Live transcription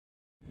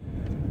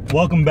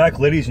Welcome back,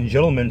 ladies and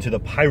gentlemen, to the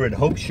Pirate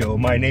Hope Show.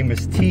 My name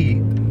is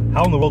T.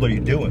 How in the world are you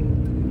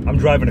doing? I'm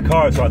driving a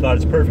car, so I thought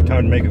it's perfect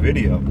time to make a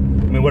video. I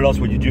mean, what else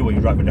would you do when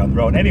you're driving down the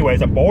road?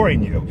 Anyways, I'm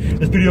boring you.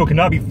 This video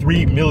cannot be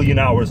 3 million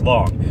hours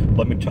long.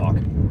 Let me talk.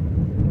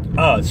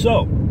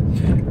 So,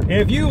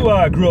 if you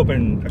grew up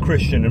in a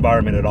Christian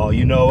environment at all,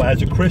 you know,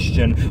 as a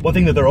Christian, one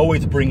thing that they're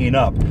always bringing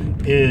up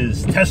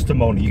is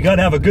testimony. You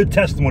gotta have a good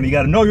testimony. You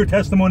gotta know your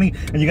testimony,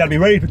 and you gotta be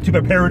ready to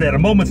prepare it at a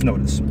moment's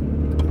notice.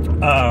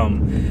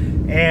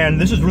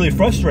 And this is really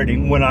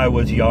frustrating when I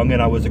was young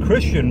and I was a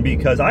Christian,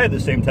 because I had the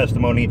same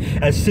testimony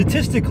as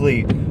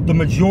statistically the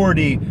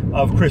majority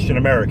of Christian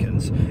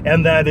Americans.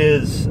 And that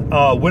is,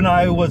 when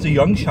I was a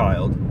young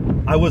child,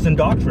 I was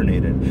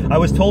indoctrinated. I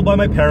was told by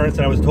my parents,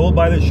 and I was told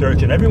by the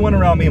church and everyone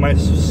around me in my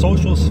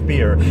social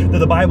sphere that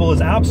the Bible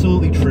is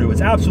absolutely true,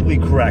 it's absolutely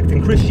correct,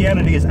 and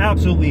Christianity is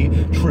absolutely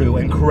true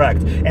and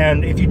correct.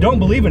 And if you don't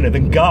believe in it,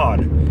 then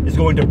God is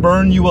going to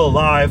burn you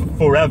alive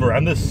forever.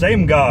 And the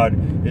same God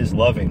is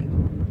loving.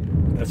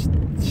 That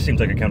seems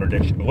like a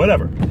contradiction, but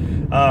whatever.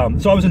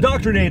 So I was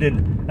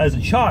indoctrinated as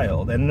a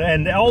child,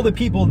 and all the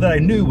people that I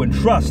knew and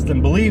trust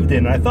and believed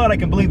in, I thought I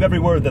could believe every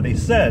word that they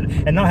said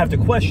and not have to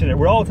question it,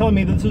 were all telling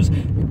me that this was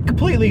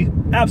completely,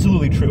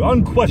 absolutely true,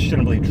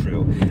 unquestionably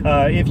true.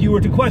 If you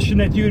were to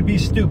question it, you would be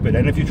stupid,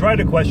 and if you tried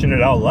to question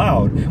it out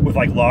loud with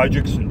like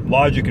logic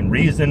and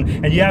reason,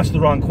 and you ask the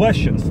wrong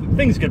questions,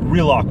 things get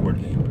real awkward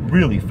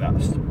really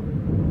fast.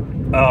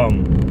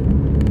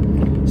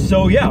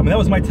 So yeah, I mean, that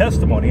was my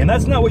testimony, and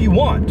that's not what you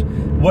want.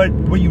 What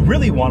you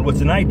really want,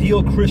 what's an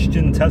ideal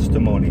Christian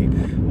testimony,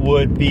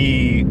 would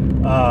be,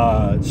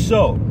 let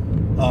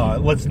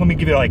me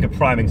give you like a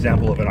prime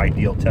example of an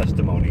ideal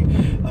testimony.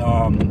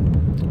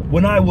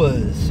 When I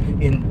was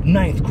in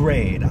 9th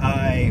grade,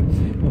 I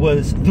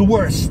was the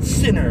worst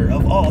sinner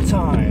of all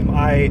time.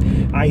 I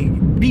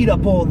beat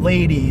up old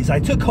ladies. I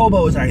took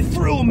hobos. I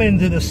threw them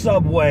into the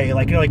subway,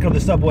 like the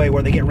subway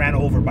where they get ran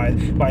over by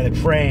the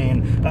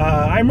train.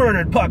 I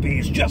murdered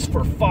puppies just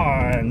for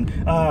fun.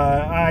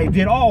 I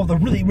did all the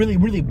really, really,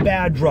 really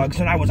bad drugs,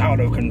 and I was out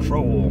of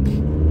control.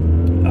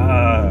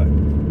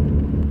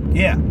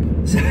 Yeah.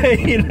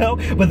 You know,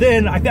 but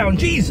then I found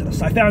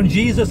Jesus. And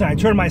I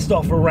turned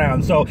myself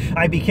around. So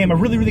I became a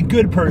really, really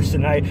good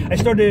person. I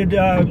started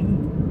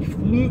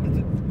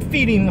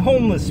feeding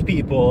homeless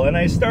people, and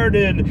I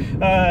started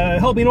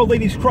helping old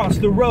ladies cross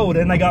the road,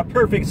 and I got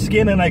perfect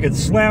skin, and I could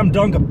slam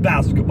dunk a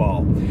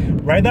basketball.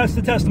 Right? That's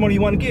the testimony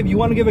you want to give. You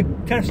want to give a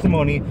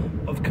testimony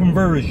of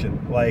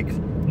conversion, like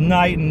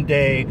night and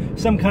day,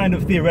 some kind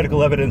of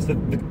theoretical evidence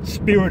that the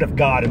Spirit of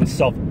God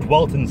himself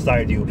dwelt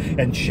inside you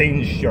and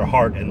changed your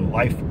heart and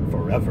life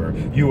forever.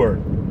 You were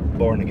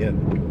born again.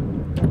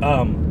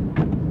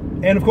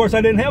 And of course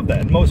I didn't have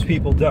that. Most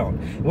people don't.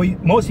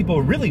 What most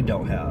people really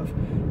don't have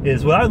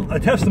is a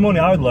testimony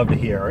I would love to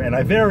hear, and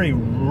I very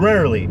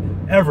rarely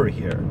ever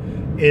hear,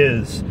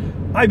 is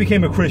I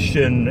became a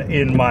Christian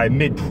in my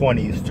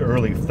mid-20s to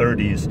early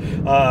 30s.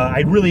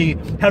 I really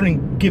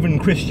hadn't given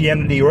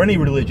Christianity or any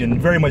religion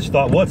very much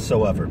thought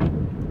whatsoever.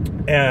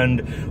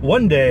 And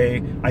one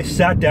day, I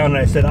sat down and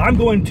I said, I'm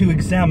going to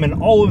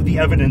examine all of the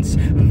evidence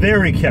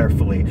very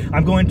carefully.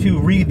 I'm going to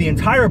read the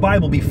entire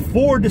Bible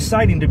before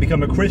deciding to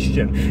become a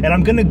Christian. And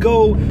I'm going to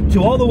go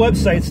to all the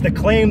websites that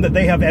claim that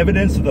they have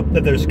evidence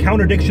that there's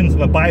contradictions in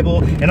the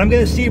Bible. And I'm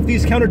going to see if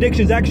these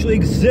contradictions actually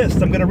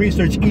exist. I'm going to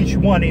research each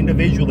one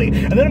individually.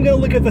 And then I'm going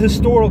to look at the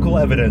historical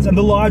evidence and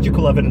the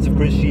logical evidence of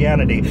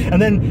Christianity.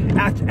 And then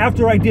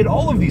after I did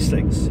all of these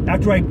things,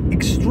 after I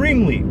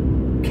extremely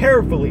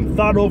carefully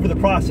thought over the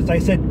process, I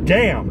said,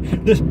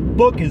 damn, this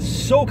book is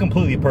so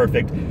completely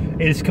perfect.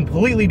 It is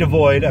completely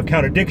devoid of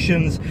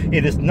contradictions.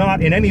 It is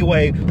not in any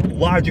way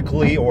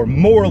logically or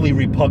morally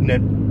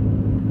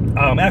repugnant.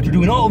 After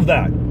doing all of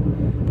that,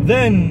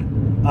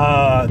 then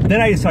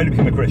I decided to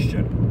become a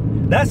Christian.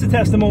 That's the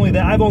testimony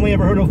that I've only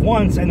ever heard of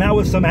once, and that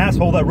was some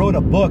asshole that wrote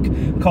a book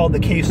called The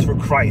Case for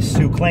Christ,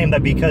 who claimed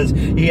that because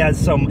he had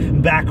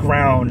some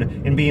background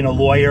in being a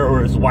lawyer,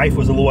 or his wife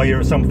was a lawyer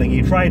or something,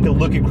 he tried to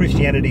look at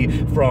Christianity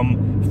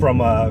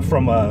from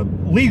a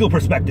legal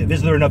perspective.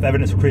 Is there enough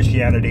evidence for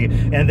Christianity?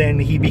 And then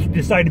he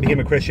decided to become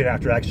a Christian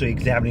after actually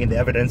examining the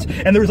evidence.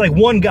 And there was like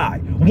one guy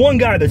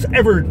that's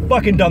ever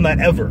fucking done that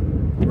ever,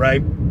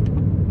 right?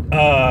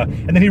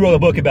 And then he wrote a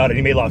book about it,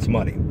 and he made lots of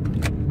money.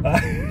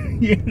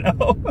 You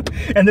know,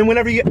 and then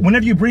whenever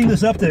you bring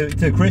this up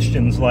to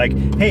Christians, like,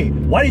 hey,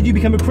 why did you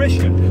become a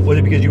Christian? Was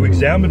it because you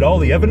examined all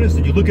the evidence?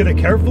 Did you look at it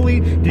carefully?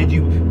 Did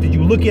you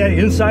look at it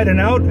inside and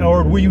out,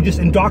 or were you just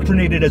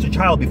indoctrinated as a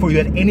child before you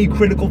had any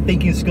critical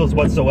thinking skills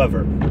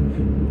whatsoever?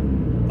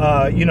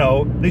 You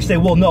know, they say,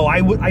 well, no,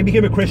 I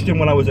became a Christian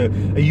when I was a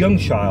young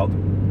child.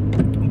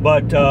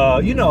 But,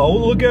 you know,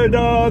 look at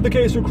The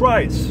Case for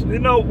Christ. You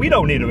know, we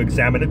don't need to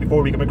examine it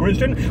before we become a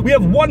Christian. We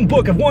have one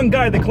book of one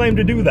guy that claimed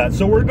to do that,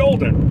 so we're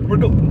golden.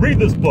 Read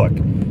this book.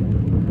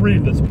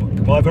 Read this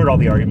book. Well, I've heard all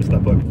the arguments in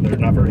that book. They're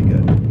not very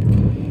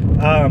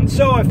good.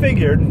 So I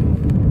figured,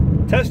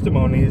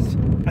 testimonies,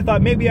 I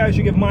thought maybe I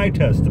should give my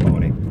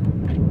testimony.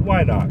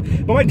 why not?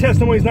 But my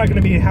testimony is not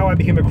going to be how I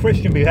became a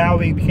Christian, but how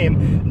I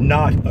became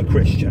not a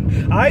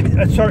Christian.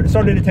 I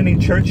started attending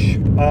church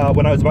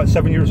when I was about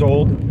 7 years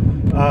old.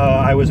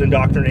 I was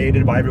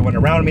indoctrinated by everyone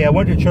around me. I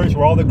went to church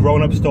where all the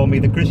grown-ups told me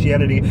that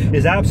Christianity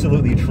is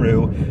absolutely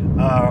true,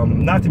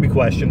 not to be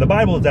questioned. The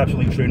Bible is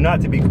absolutely true, not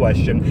to be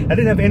questioned. I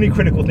didn't have any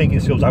critical thinking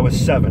skills. I was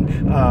 7.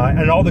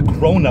 And all the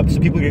grown-ups,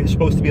 the people you're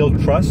supposed to be able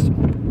to trust,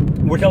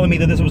 were telling me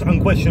that this was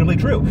unquestionably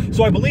true.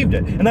 So I believed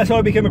it, and that's how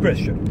I became a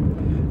Christian.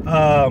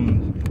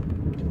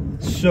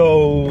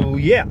 So,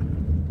 yeah.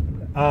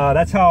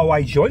 That's how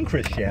I joined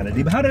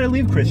Christianity. But how did I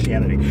leave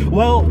Christianity?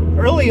 Well,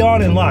 early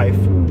on in life,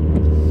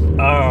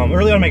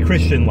 early on in my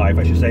Christian life,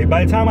 I should say,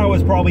 by the time I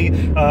was probably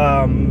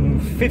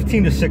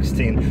 15 to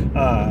 16,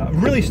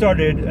 really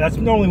started, that's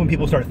normally when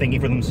people start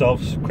thinking for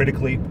themselves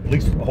critically, at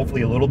least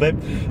hopefully a little bit.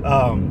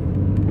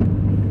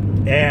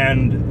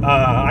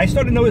 I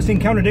started noticing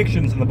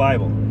contradictions in the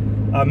Bible,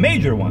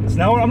 major ones.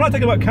 Now, I'm not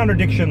talking about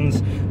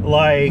contradictions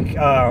like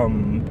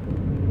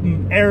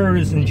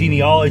errors in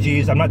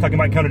genealogies. I'm not talking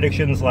about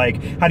contradictions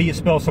like how do you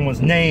spell someone's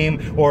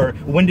name, or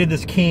when did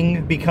this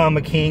king become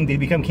a king? Did he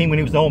become king when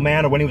he was an old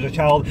man or when he was a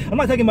child? I'm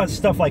not talking about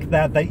stuff like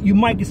that that you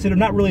might consider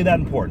not really that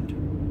important.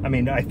 I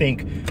mean, I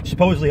think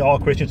supposedly all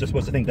Christians are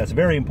supposed to think that's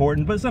very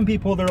important, but some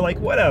people, they're like,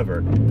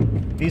 whatever.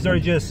 These are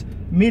just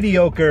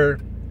mediocre,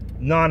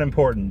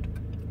 non-important,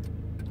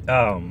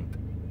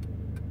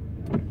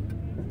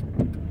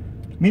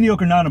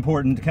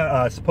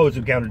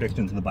 supposed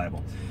contradictions in the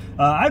Bible.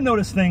 I've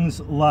noticed things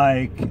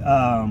like,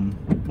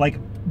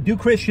 do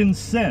Christians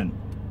sin?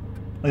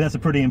 Like, that's a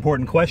pretty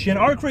important question.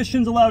 Are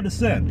Christians allowed to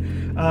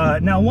sin?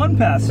 Now, one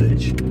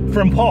passage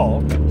from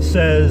Paul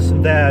says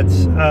that,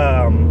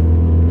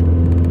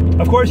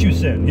 of course you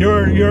sin.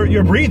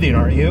 You're breathing,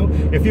 aren't you?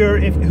 If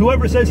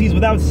whoever says he's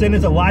without sin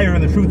is a liar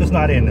and the truth is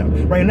not in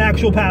him, right? An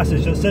actual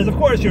passage that says, of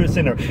course you're a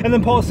sinner. And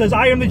then Paul says,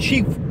 I am the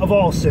chief of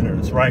all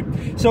sinners, right?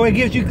 So it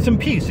gives you some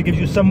peace. It gives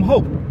you some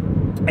hope.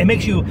 It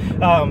makes you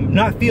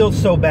not feel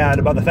so bad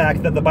about the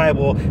fact that the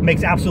Bible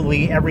makes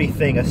absolutely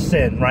everything a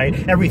sin, right?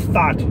 Every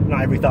thought,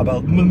 not every thought,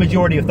 but the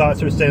majority of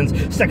thoughts are sins.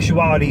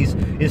 Sexuality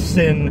is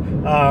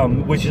sin,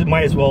 which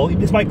might as well,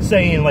 it's like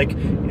saying, like,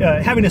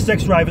 having a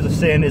sex drive is a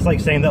sin. It's like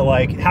saying that,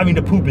 like, having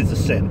to poop is a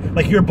sin.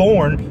 Like, you're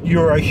born,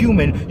 you're a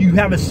human, you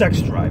have a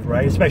sex drive,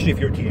 right? Especially if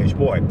you're a teenage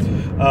boy.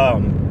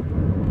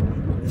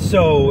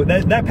 So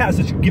that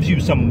passage gives you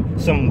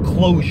some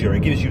closure.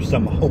 It gives you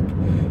some hope.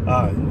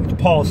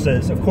 Paul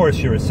says, of course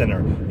you're a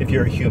sinner if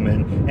you're a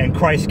human, and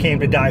Christ came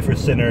to die for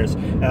sinners,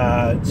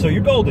 so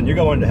you're golden, you're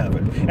going to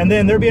heaven. And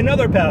then there'd be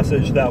another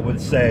passage that would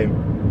say,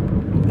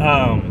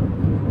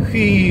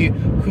 he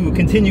who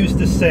continues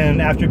to sin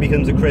after he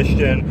becomes a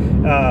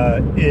Christian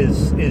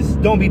is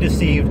don't be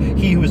deceived.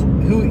 He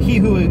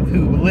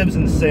who lives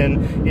in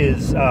sin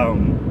is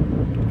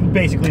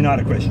basically not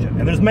a Christian.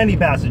 And there's many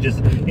passages,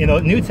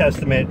 New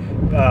Testament,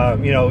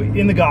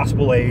 in the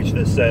gospel age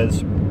that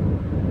says,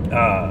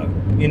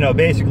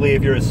 basically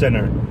if you're a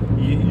sinner,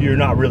 you're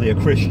not really a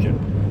Christian.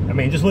 I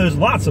mean, there's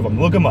lots of them.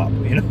 Look them up.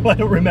 I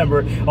don't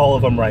remember all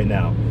of them right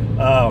now.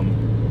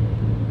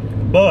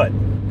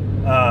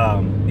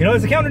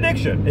 It's a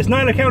contradiction. It's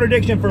not a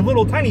contradiction for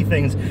little tiny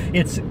things.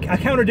 It's a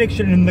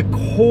contradiction in the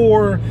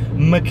core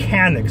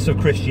mechanics of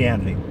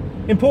Christianity.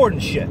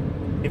 Important shit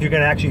if you're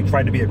going to actually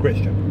try to be a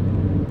Christian.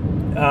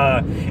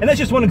 And that's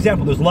just one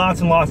example. There's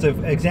lots and lots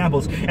of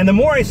examples. And the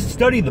more I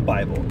study the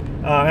Bible,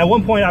 at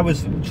one point I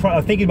was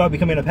thinking about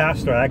becoming a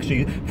pastor. I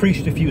actually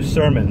preached a few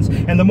sermons.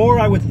 And the more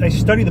I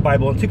studied the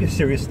Bible and took it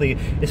seriously,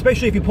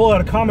 especially if you pull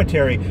out a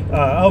commentary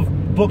of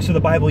books of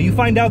the Bible, you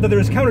find out that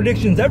there's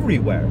contradictions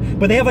everywhere.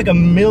 But they have like a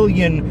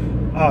million,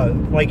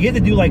 you have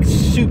to do like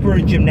super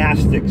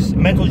gymnastics,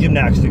 mental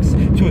gymnastics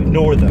to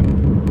ignore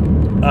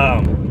them.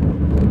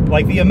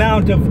 Like the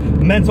amount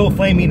of mental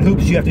flaming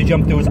hoops you have to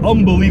jump through is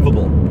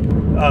unbelievable.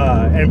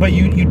 But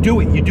you do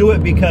it. You do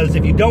it because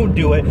if you don't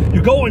do it,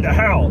 you're going to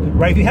hell,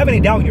 right? If you have any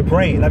doubt in your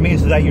brain, that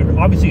means that you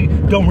obviously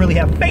don't really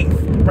have faith,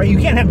 right? You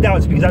can't have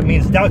doubts because that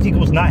means doubt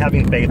equals not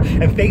having faith,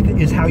 and faith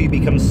is how you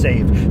become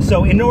saved.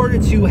 So in order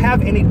to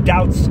have any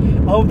doubts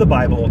of the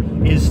Bible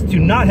is to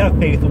not have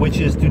faith, which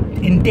is to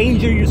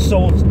endanger your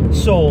soul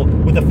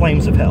with the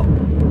flames of hell.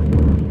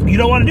 You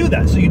don't want to do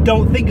that, so you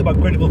don't think about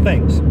critical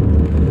things.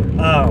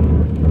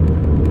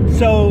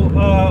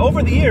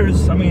 Over the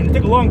years, I mean, it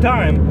took a long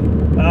time,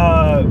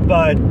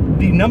 but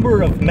the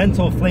number of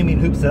mental flaming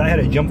hoops that I had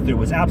to jump through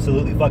was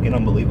absolutely fucking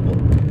unbelievable.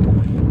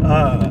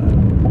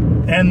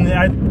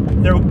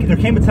 There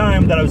came a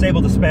time that I was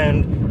able to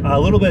spend a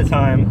little bit of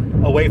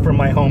time away from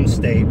my home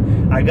state.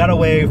 I got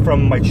away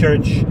from my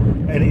church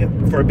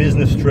for a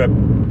business trip,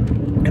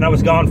 and I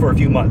was gone for a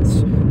few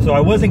months. So I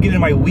wasn't getting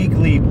my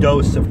weekly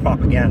dose of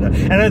propaganda.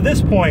 And at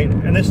this point,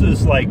 and this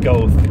was like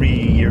 3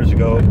 years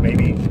ago,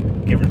 maybe,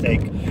 give or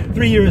take,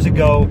 3 years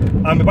ago,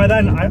 by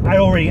then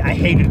I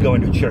hated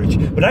going to church.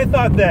 But I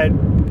thought that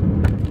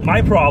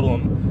my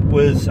problem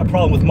was a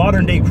problem with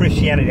modern day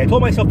Christianity. I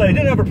told myself that I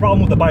didn't have a problem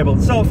with the Bible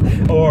itself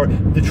or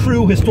the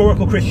true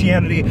historical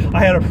Christianity.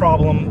 I had a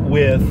problem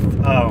with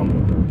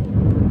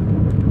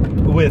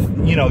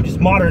you know, just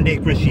modern day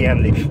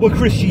Christianity, what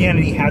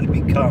Christianity had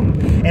become.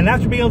 And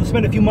after being able to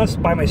spend a few months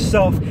by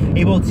myself,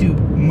 able to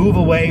move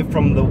away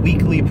from the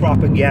weekly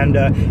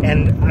propaganda,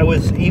 and I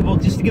was able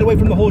just to get away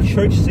from the whole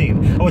church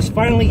scene, I was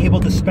finally able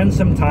to spend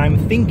some time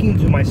thinking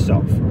to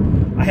myself.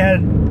 I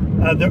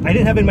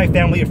didn't have any of my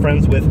family or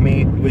friends with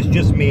me. It was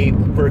just me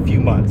for a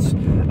few months.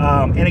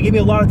 And it gave me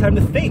a lot of time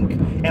to think.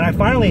 And I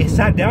finally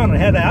sat down and I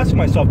had to ask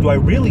myself, do I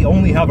really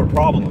only have a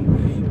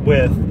problem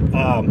with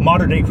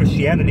modern day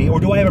Christianity, or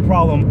do I have a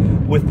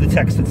problem with the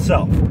text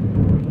itself?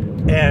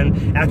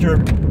 And after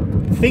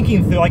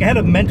thinking through, like, I had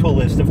a mental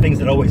list of things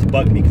that always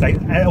bugged me, because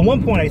at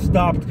one point I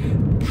stopped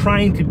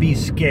trying to be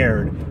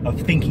scared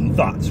of thinking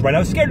thoughts, right? I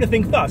was scared to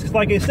think thoughts, because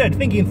like I said,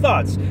 thinking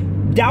thoughts,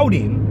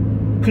 doubting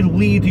could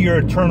lead to your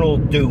eternal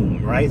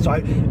doom, right? So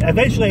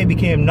eventually I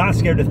became not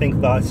scared to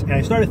think thoughts, and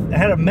I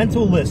had a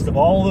mental list of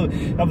all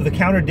of the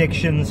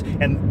contradictions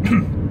and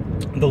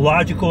the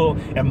logical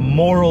and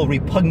moral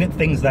repugnant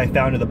things that I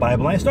found in the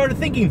Bible. And I started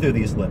thinking through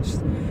these lists,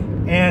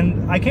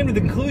 and I came to the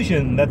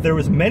conclusion that there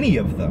was many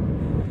of them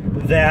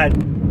that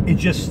it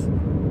just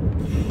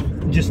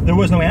there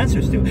was no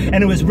answers to,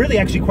 and it was really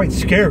actually quite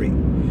scary.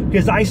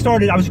 Because I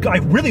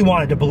really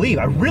wanted to believe.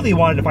 I really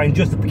wanted to find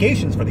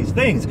justifications for these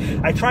things.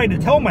 I tried to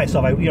tell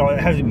myself, I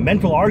had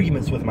mental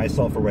arguments with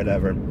myself or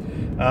whatever,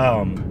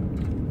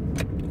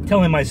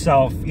 telling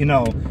myself,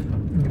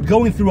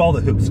 going through all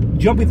the hoops,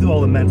 jumping through all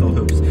the mental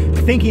hoops,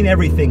 thinking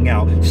everything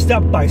out,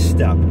 step by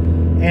step.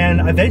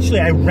 And eventually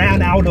I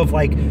ran out of,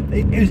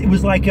 it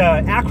was like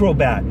an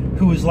acrobat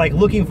who was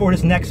looking for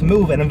his next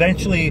move, and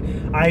eventually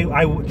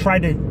I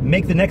tried to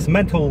make the next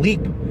mental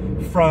leap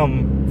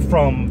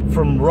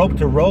from rope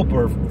to rope,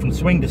 or from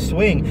swing to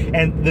swing,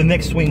 and the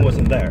next swing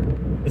wasn't there.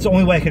 It's the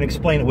only way I can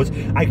explain it. Was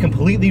I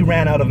completely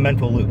ran out of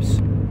mental loops,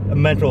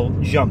 mental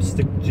jumps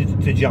to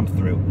jump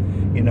through.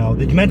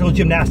 The mental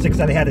gymnastics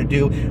that I had to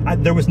do,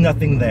 there was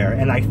nothing there,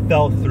 and I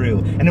fell through,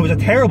 and it was a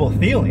terrible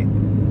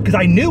feeling, because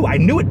I knew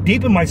it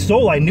deep in my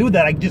soul. I knew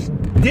that I just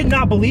did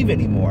not believe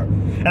anymore,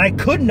 and I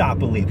could not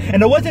believe,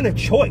 and it wasn't a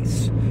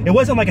choice. It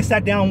wasn't like I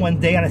sat down one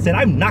day and I said,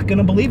 I'm not going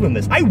to believe in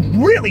this. I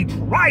really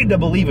tried to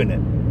believe in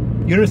it.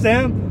 You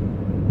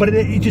understand? But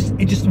it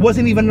just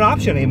wasn't even an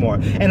option anymore.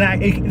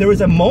 And there was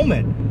a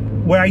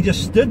moment where I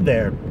just stood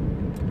there,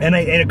 and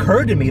it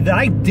occurred to me that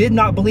I did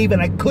not believe,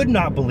 and I could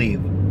not believe.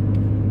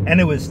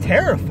 And it was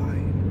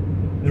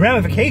terrifying. The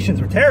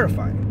ramifications were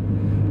terrifying.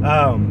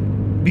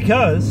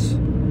 Because,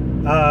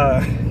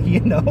 now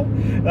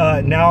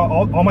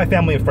all my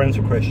family and friends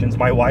were Christians.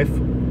 My wife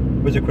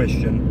was a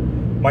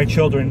Christian. My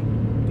children,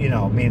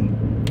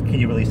 can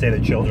you really say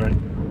that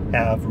children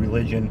have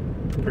religion,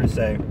 per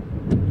se?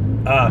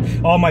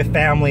 All my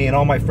family and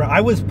all my friends,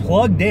 I was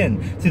plugged in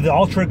to the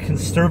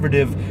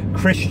ultra-conservative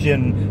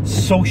Christian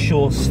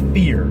social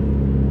sphere.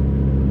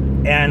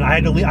 And I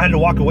had to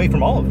walk away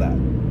from all of that.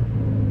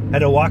 I had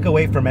to walk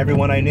away from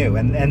everyone I knew.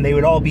 And they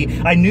would all be,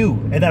 I knew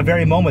at that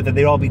very moment that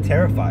they'd all be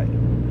terrified.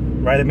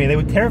 Right? I mean, they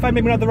would terrify,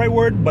 maybe not the right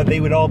word, but they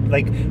would all,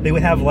 they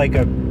would have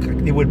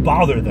it would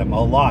bother them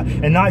a lot.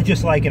 And not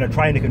just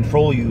trying to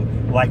control you,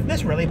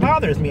 this really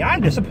bothers me,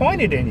 I'm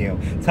disappointed in you,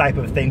 type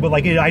of thing. But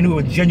I knew it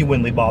would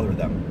genuinely bother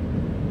them.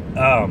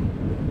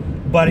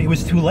 But it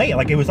was too late.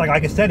 It was like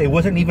I said, it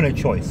wasn't even a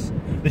choice.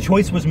 The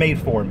choice was made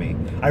for me.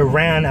 I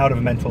ran out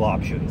of mental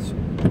options.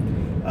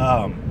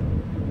 But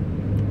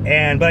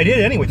I did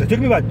it anyway. So it took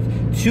me about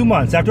 2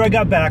 months. After I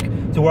got back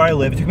to where I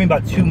live, it took me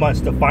about 2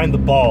 months to find the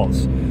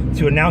balls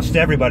to announce to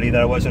everybody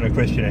that I wasn't a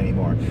Christian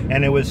anymore.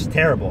 And it was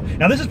terrible.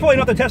 Now, this is probably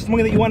not the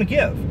testimony that you want to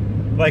give.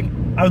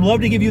 I would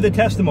love to give you the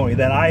testimony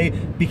that I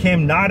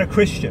became not a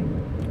Christian.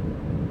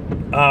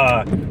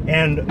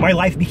 And my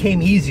life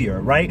became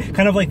easier, right?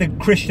 Kind of like the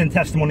Christian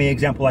testimony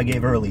example I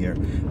gave earlier.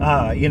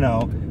 You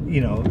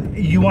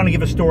want to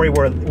give a story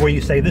where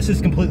you say, this is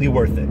completely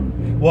worth it.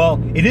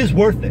 Well, it is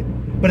worth it,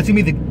 but it's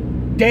going to be the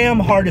damn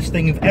hardest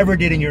thing you've ever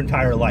did in your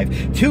entire life.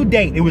 To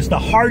date, it was the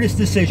hardest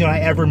decision I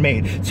ever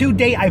made. To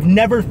date, I've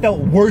never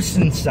felt worse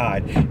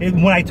inside.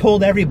 When I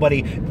told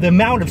everybody the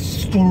amount of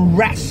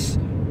stress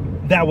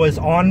that was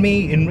on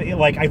me,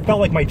 and I felt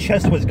like my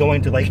chest was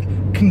going to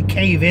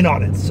cave in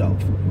on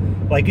itself.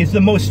 It's the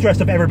most stress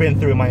I've ever been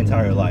through in my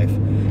entire life.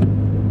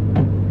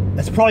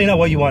 That's probably not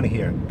what you want to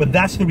hear, but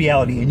that's the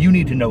reality, and you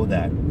need to know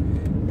that.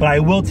 But I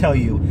will tell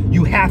you,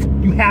 you have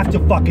to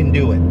fucking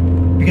do it.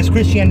 Because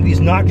Christianity is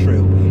not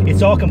true.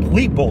 It's all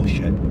complete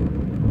bullshit.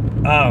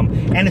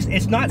 And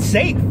it's not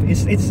safe.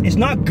 It's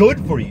not good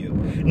for you.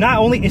 Not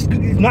only it's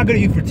not good for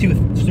you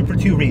for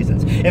two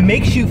reasons. It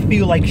makes you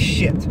feel like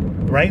shit,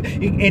 right?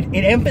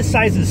 It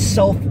emphasizes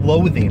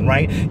self-loathing,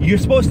 right? You're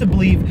supposed to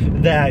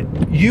believe that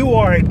you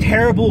are a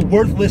terrible,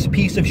 worthless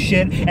piece of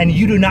shit, and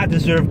you do not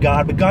deserve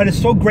God. But God is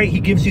so great, He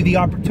gives you the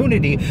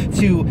opportunity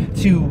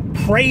to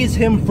praise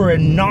Him for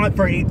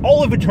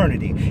all of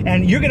eternity.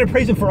 And you're going to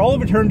praise Him for all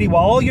of eternity,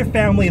 while all your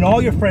family and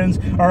all your friends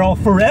are all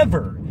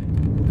forever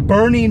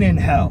burning in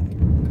hell.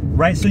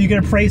 Right? So you're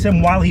going to praise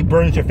Him while He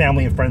burns your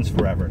family and friends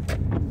forever.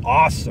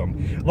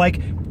 Awesome.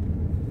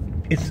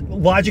 It's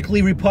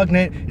logically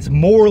repugnant. It's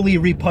morally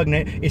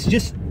repugnant. It's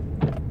just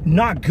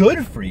not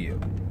good for you.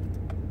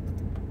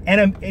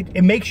 And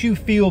it makes you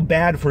feel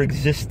bad for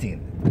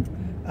existing.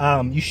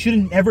 You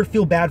shouldn't ever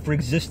feel bad for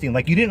existing.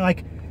 Like, you're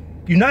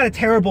not a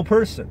terrible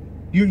person.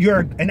 You're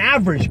an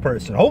average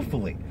person,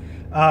 hopefully.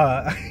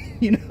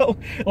 You know,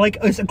 like,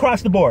 it's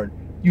across the board.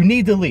 You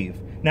need to leave.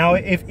 Now,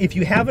 if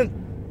you haven't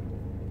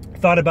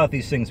thought about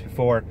these things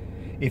before,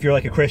 if you're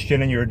like a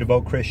Christian and you're a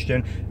devout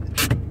Christian,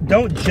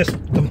 don't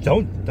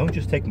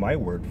just take my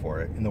word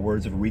for it. In the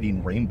words of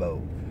Reading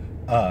Rainbow,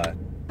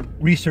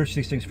 research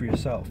these things for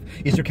yourself.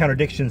 Is there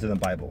contradictions in the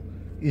Bible?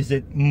 Is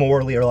it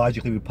morally or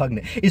logically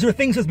repugnant? Is there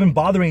things that's been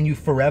bothering you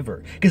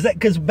forever?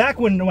 Because back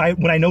when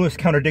I noticed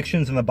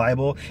contradictions in the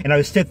Bible and I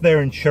would sit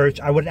there in church,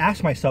 I would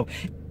ask myself,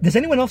 does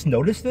anyone else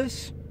notice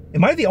this?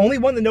 Am I the only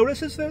one that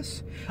notices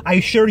this? I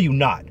assure you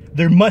not.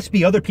 There must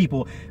be other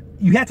people.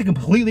 You have to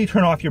completely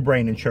turn off your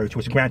brain in church,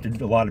 which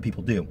granted a lot of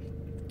people do,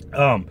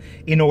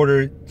 in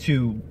order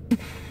to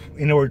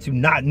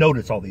not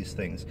notice all these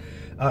things.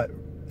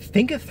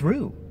 Think it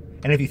through.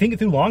 And if you think it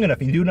through long enough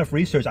and you do enough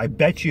research, I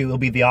bet you it'll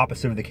be the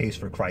opposite of the case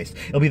for Christ.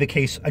 It'll be the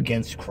case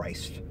against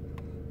Christ.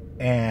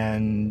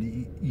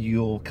 And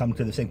you'll come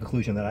to the same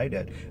conclusion that I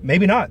did.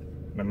 Maybe not.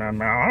 I don't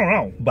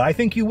know. But I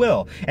think you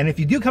will. And if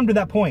you do come to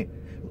that point,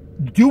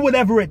 do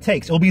whatever it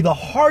takes. It'll be the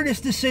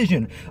hardest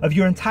decision of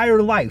your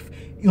entire life.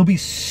 It'll be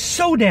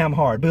so damn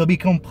hard, but it'll be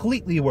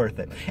completely worth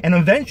it. And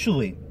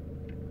eventually,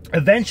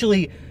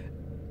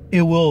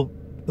 it'll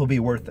be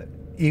worth it.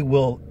 It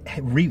will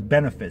reap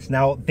benefits.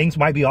 Now, things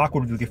might be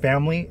awkward with your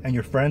family and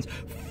your friends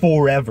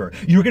forever.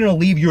 You're going to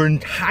leave your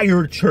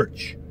entire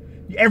church.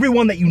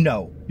 Everyone that you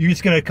know. You're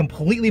just going to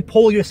completely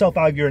pull yourself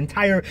out of your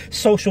entire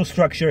social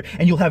structure,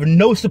 and you'll have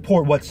no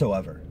support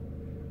whatsoever.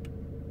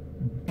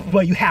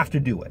 But you have to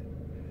do it.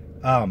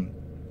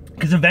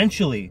 Because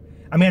eventually,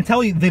 I mean, I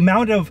tell you, the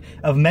amount of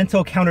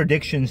mental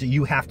contradictions that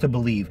you have to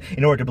believe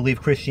in order to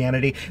believe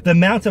Christianity, the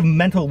amount of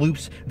mental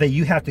loops that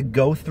you have to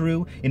go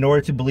through in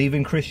order to believe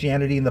in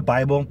Christianity and the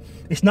Bible,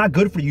 it's not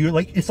good for you.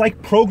 It's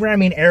like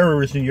programming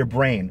errors in your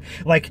brain.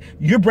 Like,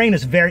 your brain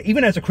is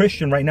even as a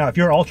Christian right now, if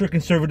you're an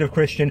ultra-conservative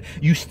Christian,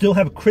 you still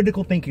have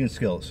critical thinking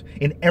skills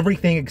in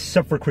everything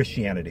except for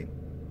Christianity.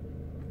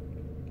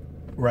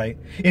 Right?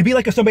 It'd be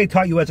like if somebody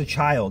taught you as a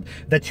child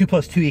that 2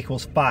 + 2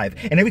 = 5.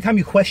 And every time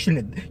you question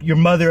it, your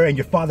mother and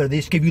your father, they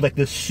just give you like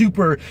this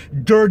super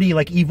dirty,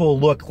 like evil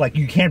look. Like,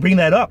 you can't bring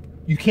that up.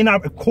 You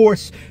cannot, of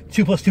course,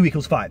 2 + 2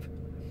 = 5.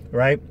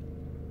 Right?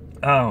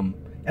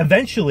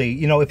 Eventually,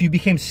 you know, if you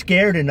became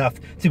scared enough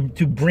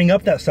to bring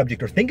up that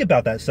subject or think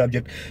about that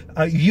subject,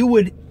 you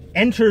would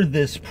enter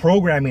this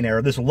programming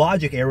error, this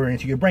logic error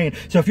into your brain.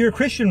 So if you're a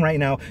Christian right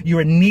now, you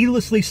are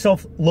needlessly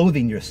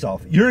self-loathing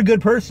yourself. You're a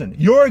good person.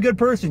 You're a good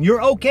person.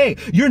 You're okay.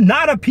 You're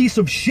not a piece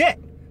of shit.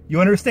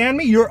 You understand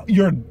me? You're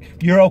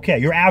okay.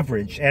 You're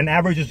average, and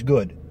average is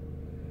good.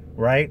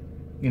 Right?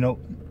 You know,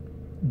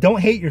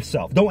 don't hate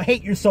yourself. Don't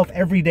hate yourself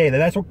every day.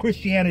 That's what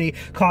Christianity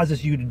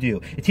causes you to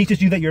do. It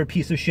teaches you that you're a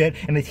piece of shit,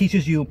 and it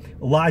teaches you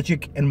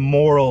logic and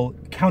moral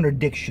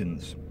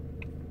contradictions.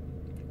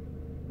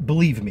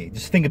 Believe me,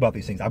 just think about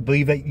these things. I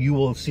believe that you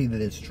will see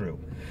that it's true.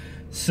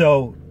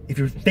 So if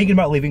you're thinking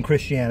about leaving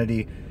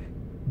Christianity,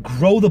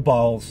 grow the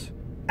balls,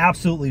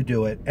 absolutely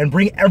do it, and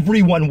bring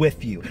everyone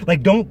with you.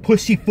 Like, don't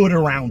pussyfoot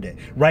around it,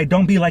 right?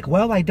 Don't be like,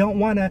 well, I don't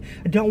want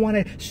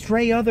to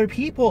stray other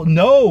people.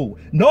 No,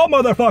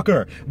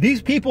 motherfucker.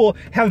 These people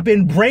have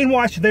been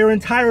brainwashed their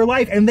entire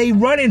life, and they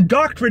run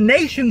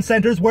indoctrination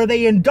centers where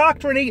they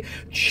indoctrinate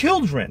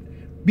children.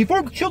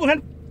 Before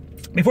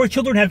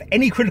children have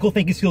any critical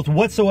thinking skills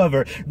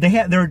whatsoever,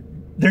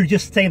 they're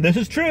just saying, this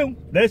is true,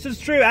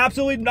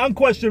 absolutely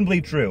unquestionably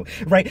true,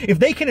 right? If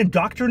they can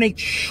indoctrinate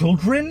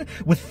children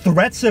with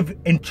threats of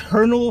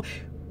internal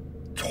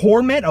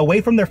torment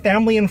away from their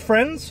family and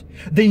friends,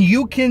 then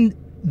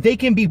they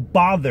can be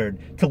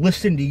bothered to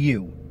listen to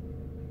you.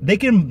 They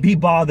can be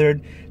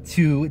bothered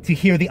to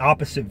hear the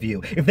opposite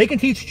view. If they can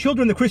teach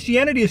children that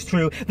Christianity is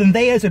true, then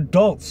they as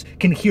adults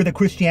can hear that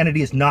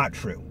Christianity is not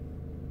true.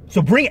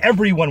 So bring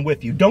everyone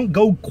with you. Don't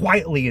go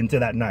quietly into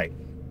that night.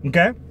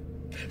 Okay?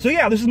 So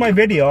yeah, this is my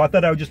video. I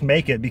thought I would just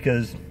make it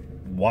because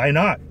why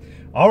not?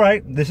 All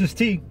right, this is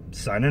T,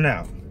 signing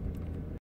out.